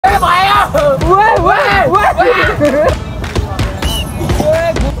Welcome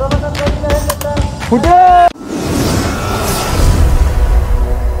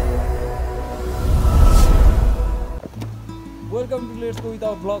to let's go with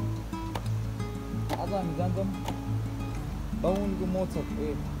our blog. आज हामी जान्छौँ दौलीको महोत्सव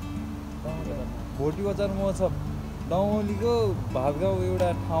भोटी बजार महोत्सव दौलीको भातगाउँ एउटा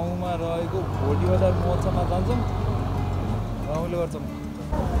ठाउँमा रहेको भोटी बजार महोत्सवमा जान्छौँ, रमाइलो गर्छौँ।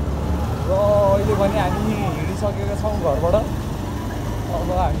 र अहिले भने हामी हिँडिसकेका छौँ घरबाट। अब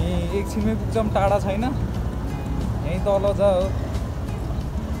हामी एकछिनमै पुग्छौँ, टाढा छैन, यहीँ तल जा हो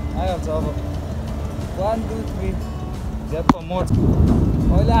आइहाल्छ। अब 1 2 3 ज्यापको मोच।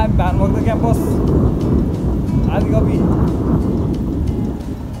 अहिले हामी भानुभक्त क्याम्पस आदिकवि।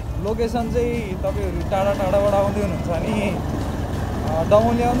 लोकेसन चाहिँ तपाईँहरू टाढा टाढाबाट आउँदै हुनुहुन्छ भने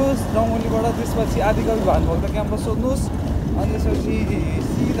दमौली आउनुहोस्, दमौलीबाट त्यसपछि आदिकवि भानुभक्त क्याम्पस सोध्नुहोस्, अनि त्यसपछि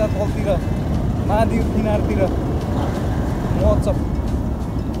सिधा तलतिर महादिर किनारतिर महोत्सव।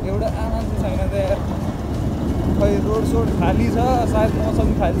 एउटा मान्छे छैन त्यहाँ, खै रोड सोड खाली छ, सायद मौसम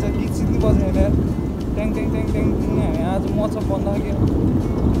खाली छ कि चित्ती बजेन यार। ट्याङ ट्याङ ट्याङ ट्याङ हामी आज महोत्सव बन्द लाग्यो।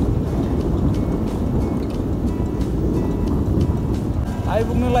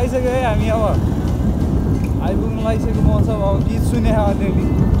 आइपुग्नु लागिसक्यो है हामी, अब आइपुग्नु लागिसक्यो महोत्सव। अब गीत सुने अलिअलि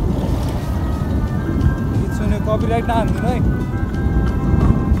गीत सुन्यो, कपिराइट नहान्दिनु है,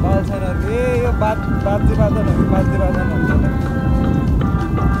 बाल छैन। ए यो बाजे बाजनहरू बाजे बाजनहरू छैन।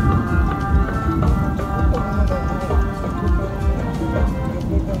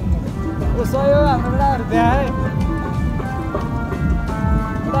 सयो हाम्रो बुढाहरू त्यहाँ है,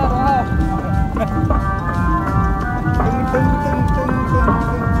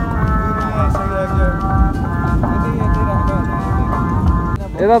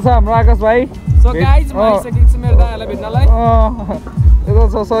 यता छ हाम्रो आकाश भाइ। यता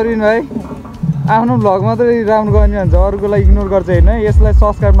छ सरिन भाइ। आफ्नो भ्लग मात्रै राम्रो गर्ने भन्छ, अरूकोलाई इग्नोर गर्छ होइन। यसलाई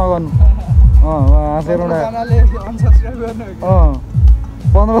सब्सक्राइब नगर्नु। हाँसेर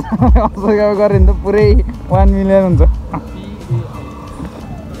 15 सब्सक्राइब गऱ्यो भने त पुरै 1 मिलियन हुन्छ।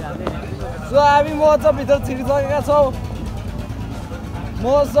 सो हामी महोत्सवभित्र छिरिसकेका छौँ।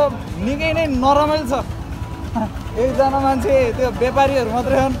 महोत्सव निकै नै नरमाइलो छ। एकजना मान्छे त्यो व्यापारीहरू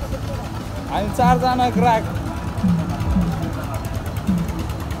मात्रै हुन्, हामी 4 जना ग्राहक।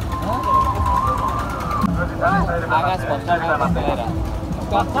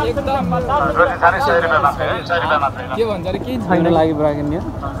 के भन्छ अरे केही छैन लागि ब्राकेन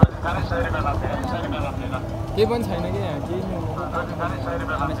के पनि छैन कि यहाँ केही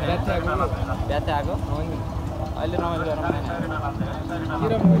ब्याथे आएको अहिले रमाइलो गरौँ।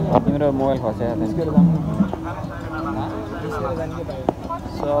 तिम्रो मोबाइल खस्यो।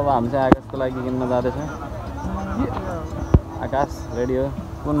 सो अब हामी चाहिँ आकाशको लागि किन्न जाँदैछ। आकाश रेडी हो?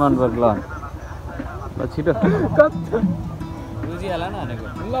 कुन मन पर्छ? ल छिटो बुझिहाल न भनेको।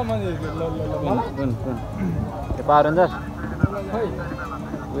 कुन त्यो पावर रेन्जर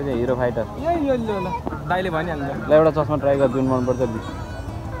बुझ्यो, हिरो फाइटर दाइले भनिहाल्नु। ल एउटा चस्मा ट्राई गर, जुन मनपर्छ।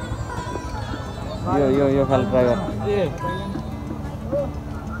 यो खाले ट्राई गर।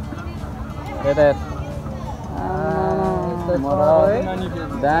 यता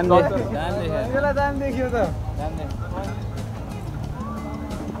दाम देखियो त।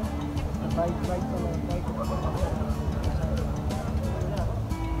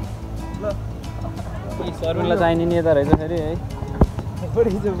 सरुनलाई चाहिने नि यता रहेछ फेरि है।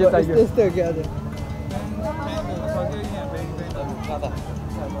 त्यस्तै हो कि आज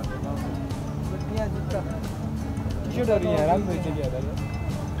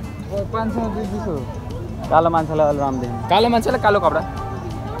 500 हो। कालो मान्छेलाई अलि राम्रो देख्नु। कालो मान्छेलाई कालो कपडा,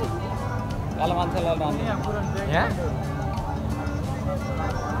 कालो मान्छेलाई अलि राम्रो।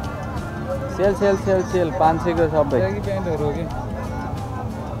 सेल सेल सेल सेल 500 को सबै प्यान्टहरू हो कि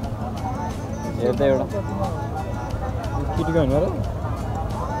हेर्दा एउटा केटीको होइन र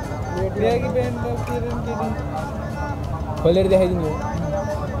ब्यागी प्यान्ट खोलेर देखाइदिनु हो।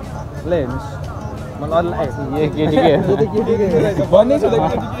 ल हेर्नुहोस्, मलाई केटीकै भन्ने छु।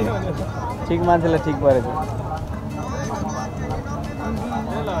 ठिक मान्छेलाई ठिक परेछ।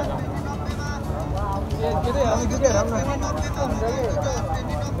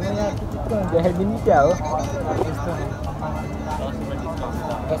 देखाइदिनु क्या हो?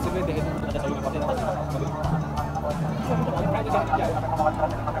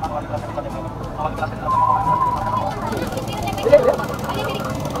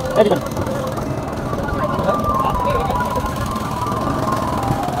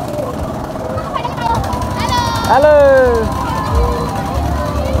 हेलो,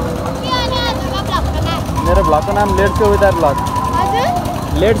 मेरो भ्लगको नाम let's go with our vlog.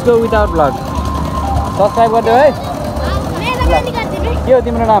 Let's go with our blog subscribe गरिदेऊ है के हो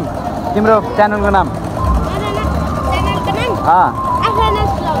तिम्रो नाम तिम्रो च्यानलको नाम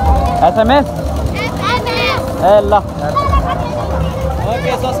SMS ए ल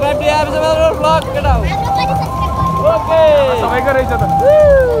okay subscribe to our blog केटा हो ओके सबैको रहेछ त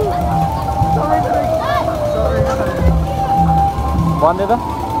भन्दै त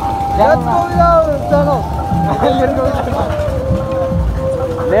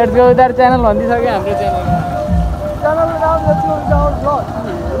let's go with our channel भनिदिइसक्यो हाम्रो च्यानल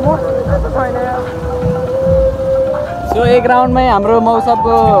सो एक राउन्डमै हाम्रो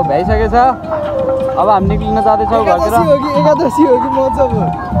मौसमको भ्याइसकेछ अब हामी निक्लिन जाँदैछौँ घरतिर एकादशी हो कि मौसम हो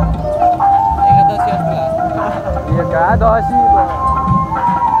एकादशी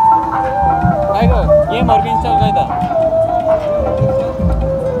गेमहरको इन्स्टल गयो त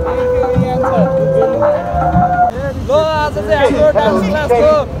ल आज चाहिँ हाम्रो डान्स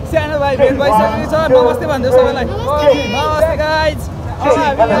क्लासको सानो भाइ भेट भइसकेको छ नमस्ते भन्दै सबैलाई नमस्ते गाइज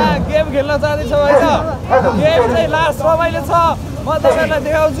हामी यहाँ गेम खेल्न जाँदैछौँ होइन गेम चाहिँ लास्ट रमाइलो छ म तपाईँलाई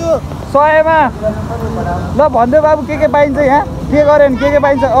देखाउँछु 100मा ल भन्दै बाबु के पाइन्छ यहाँ के गऱ्यो भने के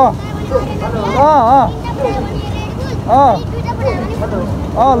पाइन्छ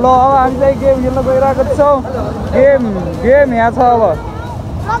ल अब हामी चाहिँ गेम खेल्न गइरहेको छौँ गेम यहाँ छ अब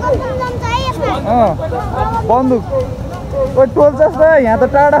बन्दुक ओ टोल्छस् त यहाँ त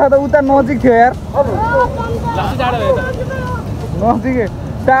टाढा छ त उता नजिक थियो यार नजिकै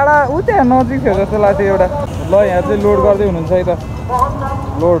टाढा उता नजिक थियो जस्तो लाग्थ्यो एउटा ल यहाँ चाहिँ लोड गर्दै हुनुहुन्छ है त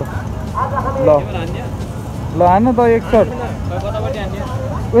लोड ल हान्न त एक सर्ट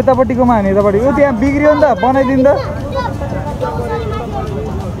उतापट्टिकोमा हाने यतापट्टि ऊ त्यहाँ बिग्रियो नि त बनाइदिनु त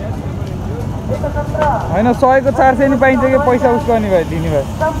होइन 100को 400 नि पाइन्छ कि पैसा उसको अनि भाइ दिने भाइ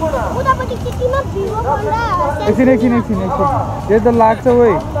एकछिन त्यही त लाग्छ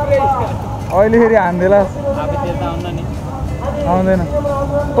वै अहिले फेरि हान्देला आउँदैन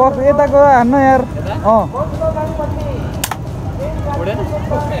यताको हान्न यार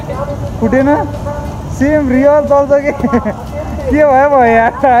फुटेन सेम रियल चल्छ कि के भयो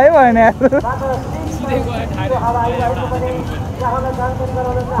यार है भएन यार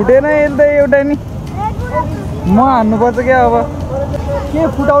फुटेन यसले त एउटा नि म हान्नुपर्छ क्या अब के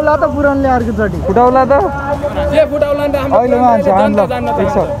फुटाउला त पुरानले अर्कोचोटि फुटाउला त के फुटाउला नि त अहिले मान्छ हान ल एक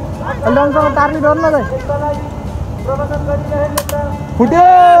सौ अलडनसँग तार्ने डर न फुट्यो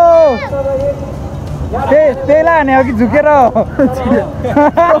त्यहीलाई हाने हो कि झुकेर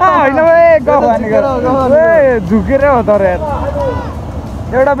होइन भाइ झुकेर हो तर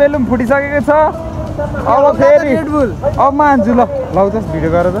एउटा बेलुन फुटिसकेको छ अब फेरि अब मान्छु ल लाउँछस्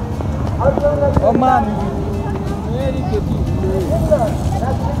भिडियो गरेर त अब मान्छु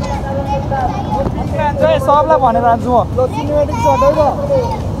सबलाई भनेर जान्छु म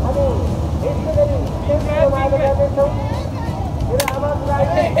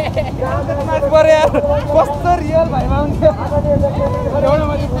कस्तो रियल भाइमा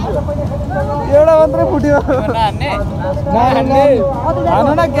एउटा मात्रै फुट्यो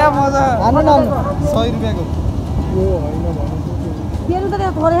हानु न क्या मजा हानु न 100 रुपियाँको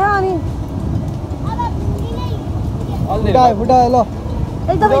फुटायो ल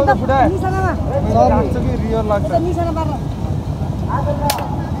रियल लाग्छ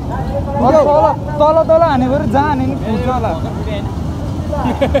तल हानेको जहाँ हाने नि फुट्छ होला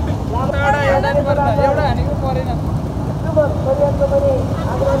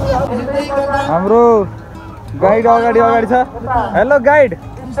हाम्रो गाइड अगाडि छ हेलो गाइड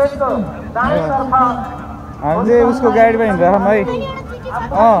हामी चाहिँ उसको गाइडमा हिँड्छौँ है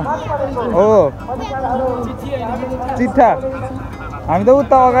हो चिट्ठा हामी त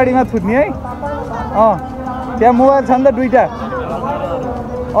उता अगाडिमा छुट्ने है त्यहाँ मोबाइल छ नि त दुईवटा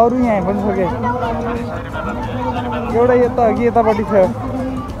अरू यहाँ पनि छ कि एउटा यता कि यतापट्टि थियो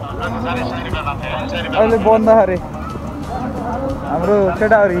अहिले बन्द अरे हाम्रो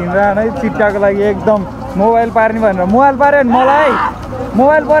केटाहरू हिँड्दैन है चिट्टाको लागि एकदम मोबाइल पार्ने भनेर मोबाइल पार्यो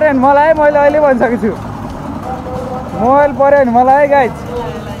भने मलाई मैले अहिले भनिसकेको छु मोबाइल पर्यो भने मलाई गाइज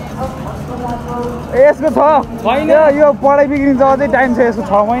यसको छ यो पढाइ बिग्रिन्छ अझै टाइम छ यसको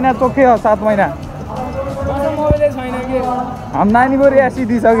 6 महिना चोकै हो 7 महिना हाम्रो नानी पो एसी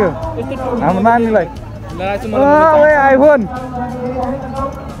दिइसक्यो हाम्रो नानीलाई आइफोन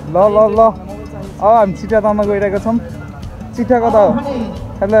ल अब हामी चिट्ठा तान्न गइरहेको छौँ चिट्ठा कता हो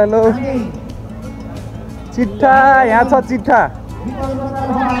हेलो चिट्ठा यहाँ छ चिट्ठा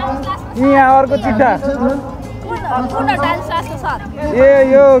यहाँ अर्को चिट्ठा ए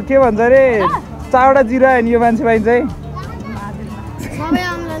यो के भन्छ अरे 4वटा जिरो आयो नि यो मान्छे पाइन्छ है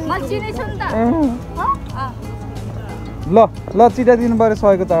ल ल चिटा दिनु पऱ्यो 100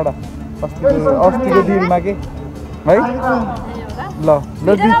 को चाडा अस्तिको दिनमा के है ल ल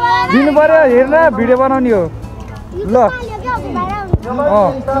दिनु पऱ्यो हेर्न भिडियो बनाउने हो ल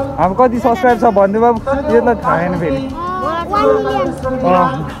हाम्रो कति सब्सक्राइब छ भनिदिनु बाबु यो त थाहा छैन फेरि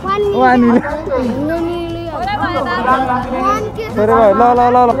 1 मिलियन ल ल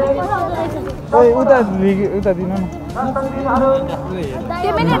ल ल उता दिनु न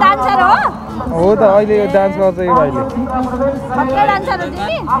तिमी नि डान्सर हो त अहिले यो डान्स गर्छ यो भाइले डान्सर हो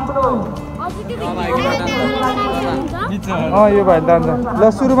तिमी यो भाइ डान्स ल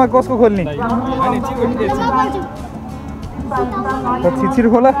सुरुमा कसको खोल्ने छिर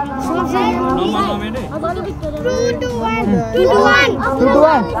खोला 2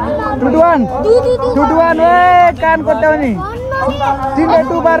 to 1 ए कान कोट्याउने 3 to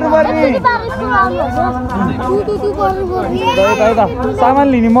 2 पार्नु पर्ने सामान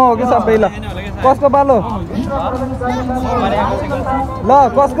लिने म हो कि सबै ल कसको पालो ल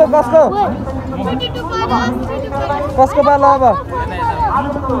कसको पालो अब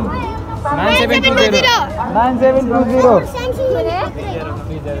 9720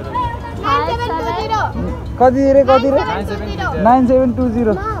 कति रे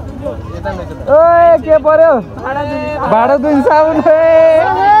 9720 ओए के पर्यो भाडा दुई साबुन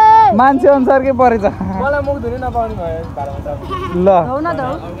मान्छे अनुसार के परेछ मलाई मुख धुनै नपाउने भयो ल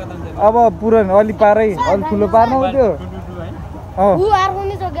अब पुरन अलि पारै अलि ठुलो पार्नु त्यो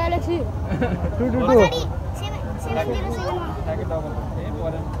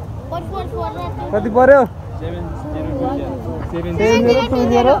कति पर्यो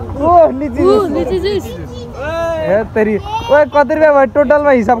 720 ए तेरी ओए कति रुपैयाँ भयो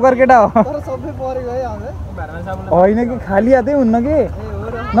टोटलमा हिसाब गर केटा हो होइन कि खाली हातै हुन्न कि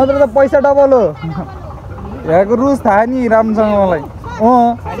नत्र त पैसा डबल हो यहाँको रुस थाहा नि राम्रोसँग मलाई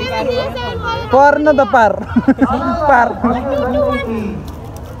पार न त पार पार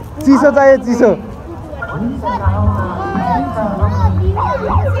चिसो चाहियो चिसो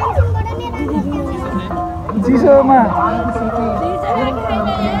चिसोमा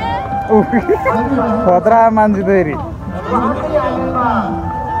खतरा मान्छे फेरि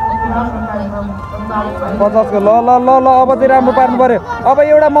 50 को ल ल ल ल अब चाहिँ राम्रो पार्नु पर्यो अब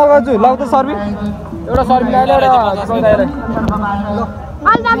एउटा मगाउँछु ल त सर्बी एउटा सर्बी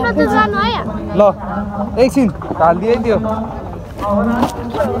ल एकछिन हालिदिए त्यो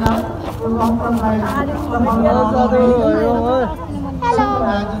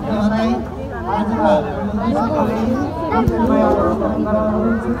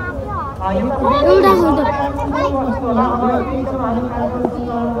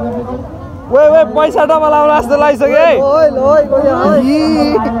ओए पैसा डबल आउला जस्तो लागिसक्यो है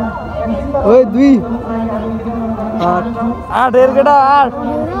ओए 2 8 हेर केटा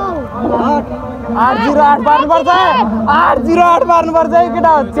 808 पार्नुपर्छ 808 पार्नुपर्छ है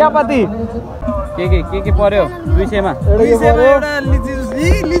केटा चियापत्ती के पर्यो 200 मा एउटा लिची जुस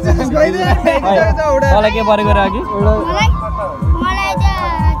गइदे मलाई के परेको र अघि मलाई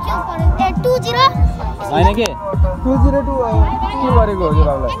चाहिँ 20 हैन के 202 के गरेको हो यो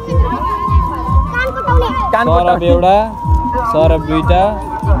बाबुलाई सरब एउटा सरब दुईटा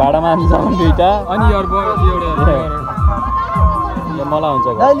भाडामा सामान दुईटा अनि एउटा मलाई हुन्छ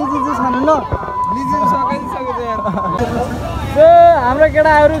लिची जुस खानु ल लिची जुस सकिसक्यो यार ए हाम्रो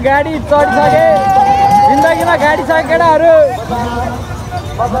केटाहरु गाडी चढिसके जिन्दगीमा गाडी छ केटाहरु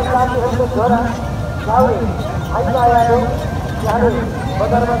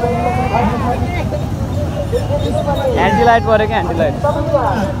एन्टी लाइट पऱ्यो क्या एन्टी लाइट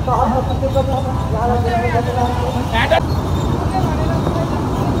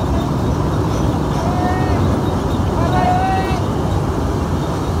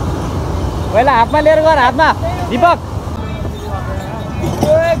पहिला हातमा लिएर गर हातमा दीपक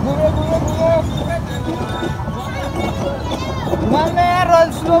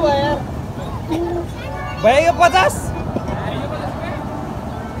स्लो भयो भयो 50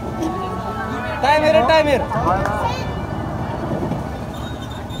 टाइमर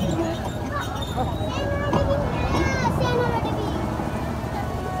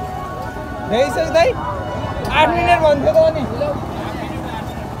ल्याइसक्दै 8 मिनेट भन्थ्यो त अनि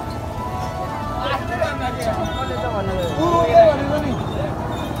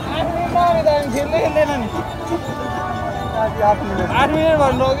 8 मिनेट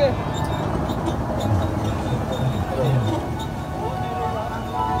भन्नु हो कि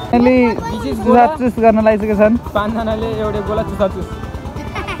चुस गर्न लागिसकेका छन् 5 जनाले एउटा गोला चुस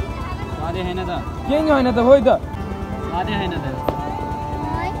छैन त के नि होइन त हो त छैन त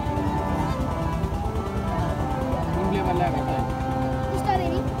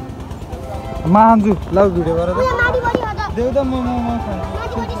मान्छु ल भिडियो गर त देऊ त म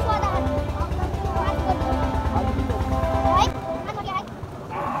खान्छु माथि स्वाद है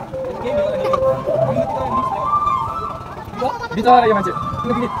बिचरा यो मान्छे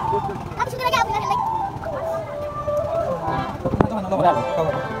अब सुतेर के आउनु लागि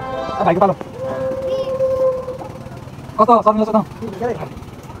भाइको पालो कस्तो सर्नु छ त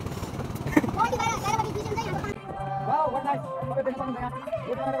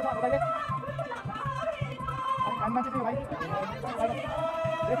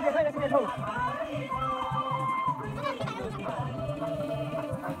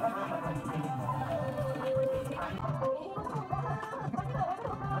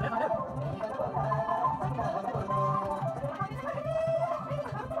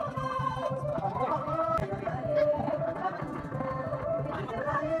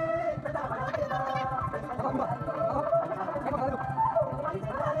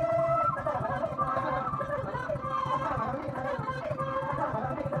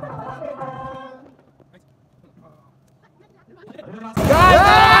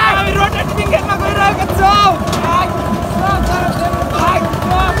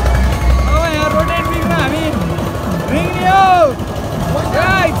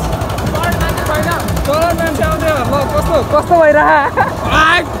कस्तो भइरह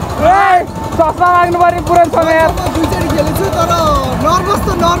चस्मा माग्नु पर्ने पुरानो समय यार दुईचोटि खेलेछु तर नर्भस त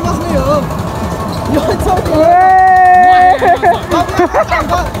नर्भस नै हो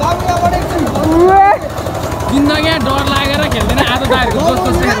जिन्दगी डर लागेर खेल्दैन आज दाइहरुको जस्तो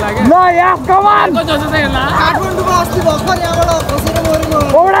चाहिँ लाग्यो ल यार कम अन जस्तो चाहिँ होला काठमाडौँमा अस्ति भर्खर यहाँबाट खसेर मरेको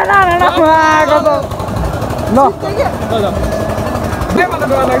ओडा न कस्तो ल के मलाई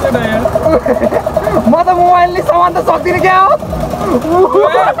डर लाग्छ नि यार म त मोबाइलले सामान त सक्दिन क्या हो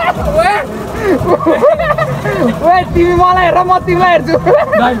ओए तिमी मलाई हेर म तिमीलाई हेर्छु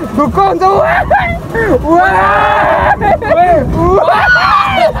ढुक्क हुन्छ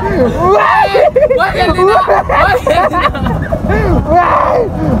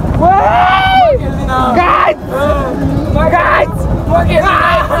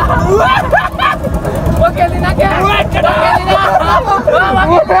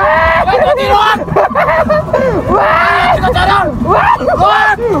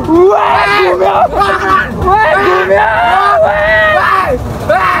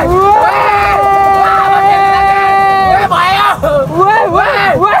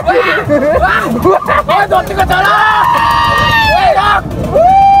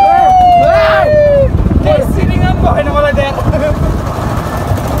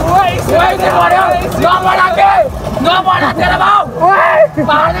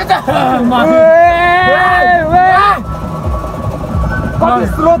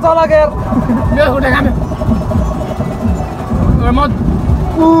स्लो चला गया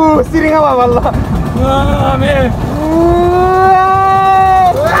सिरिङा बाबा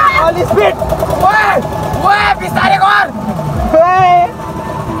अलि स्पिड बिस्तारै गर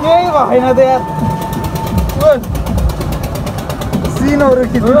केही भएन त यार सिनहरू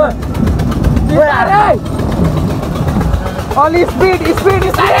खिच्नु अलि स्पिड स्पिड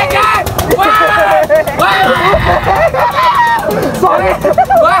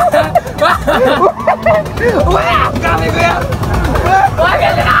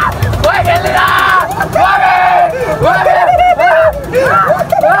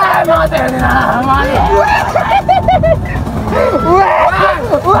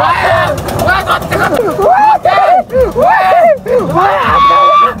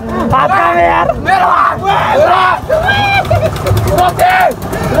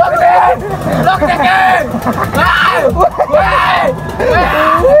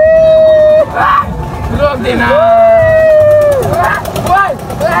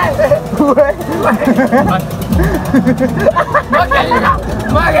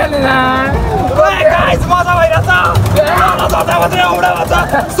मजा भइरहेछ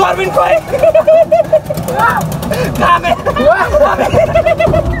सर्बिन खोइ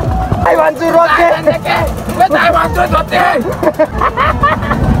भन्छु रोक्ने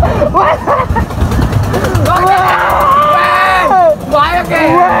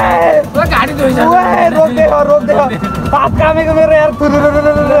गाडी रोक्दै हो हात कामेको मेरो यार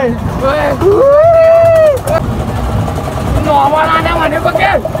भनेको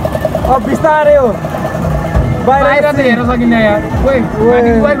के अब बिस्तारै हो बाहिर त हेर्न सकिन्न यार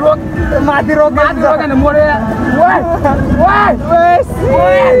माथि रोक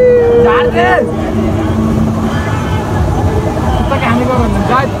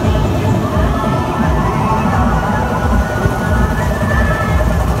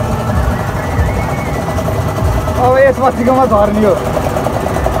अब यसपछिकोमा झर्ने हो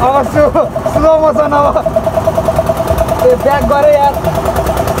अब स्लो मोसन अब ए ब्याक गरे यार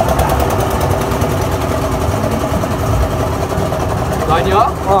भयो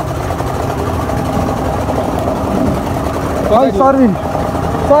खै सर्विन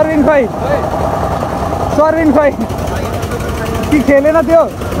सर्विन खै सर्विन खै कि खेलेन त्यो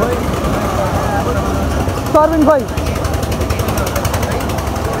सर्विन खै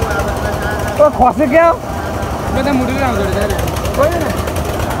ओ खस्यो क्या म त मुटुले आउँछ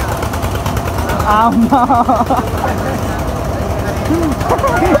आमा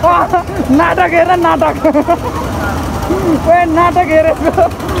नाटक हेर नाटक ओ नाटक हेरेको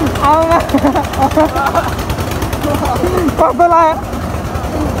आमा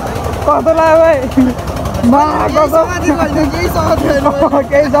कस्तो लाग्यो भाइ मा कस्तो केही समाज छैन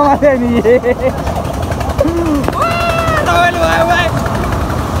केही समाज छैन नि तपाईँले भयो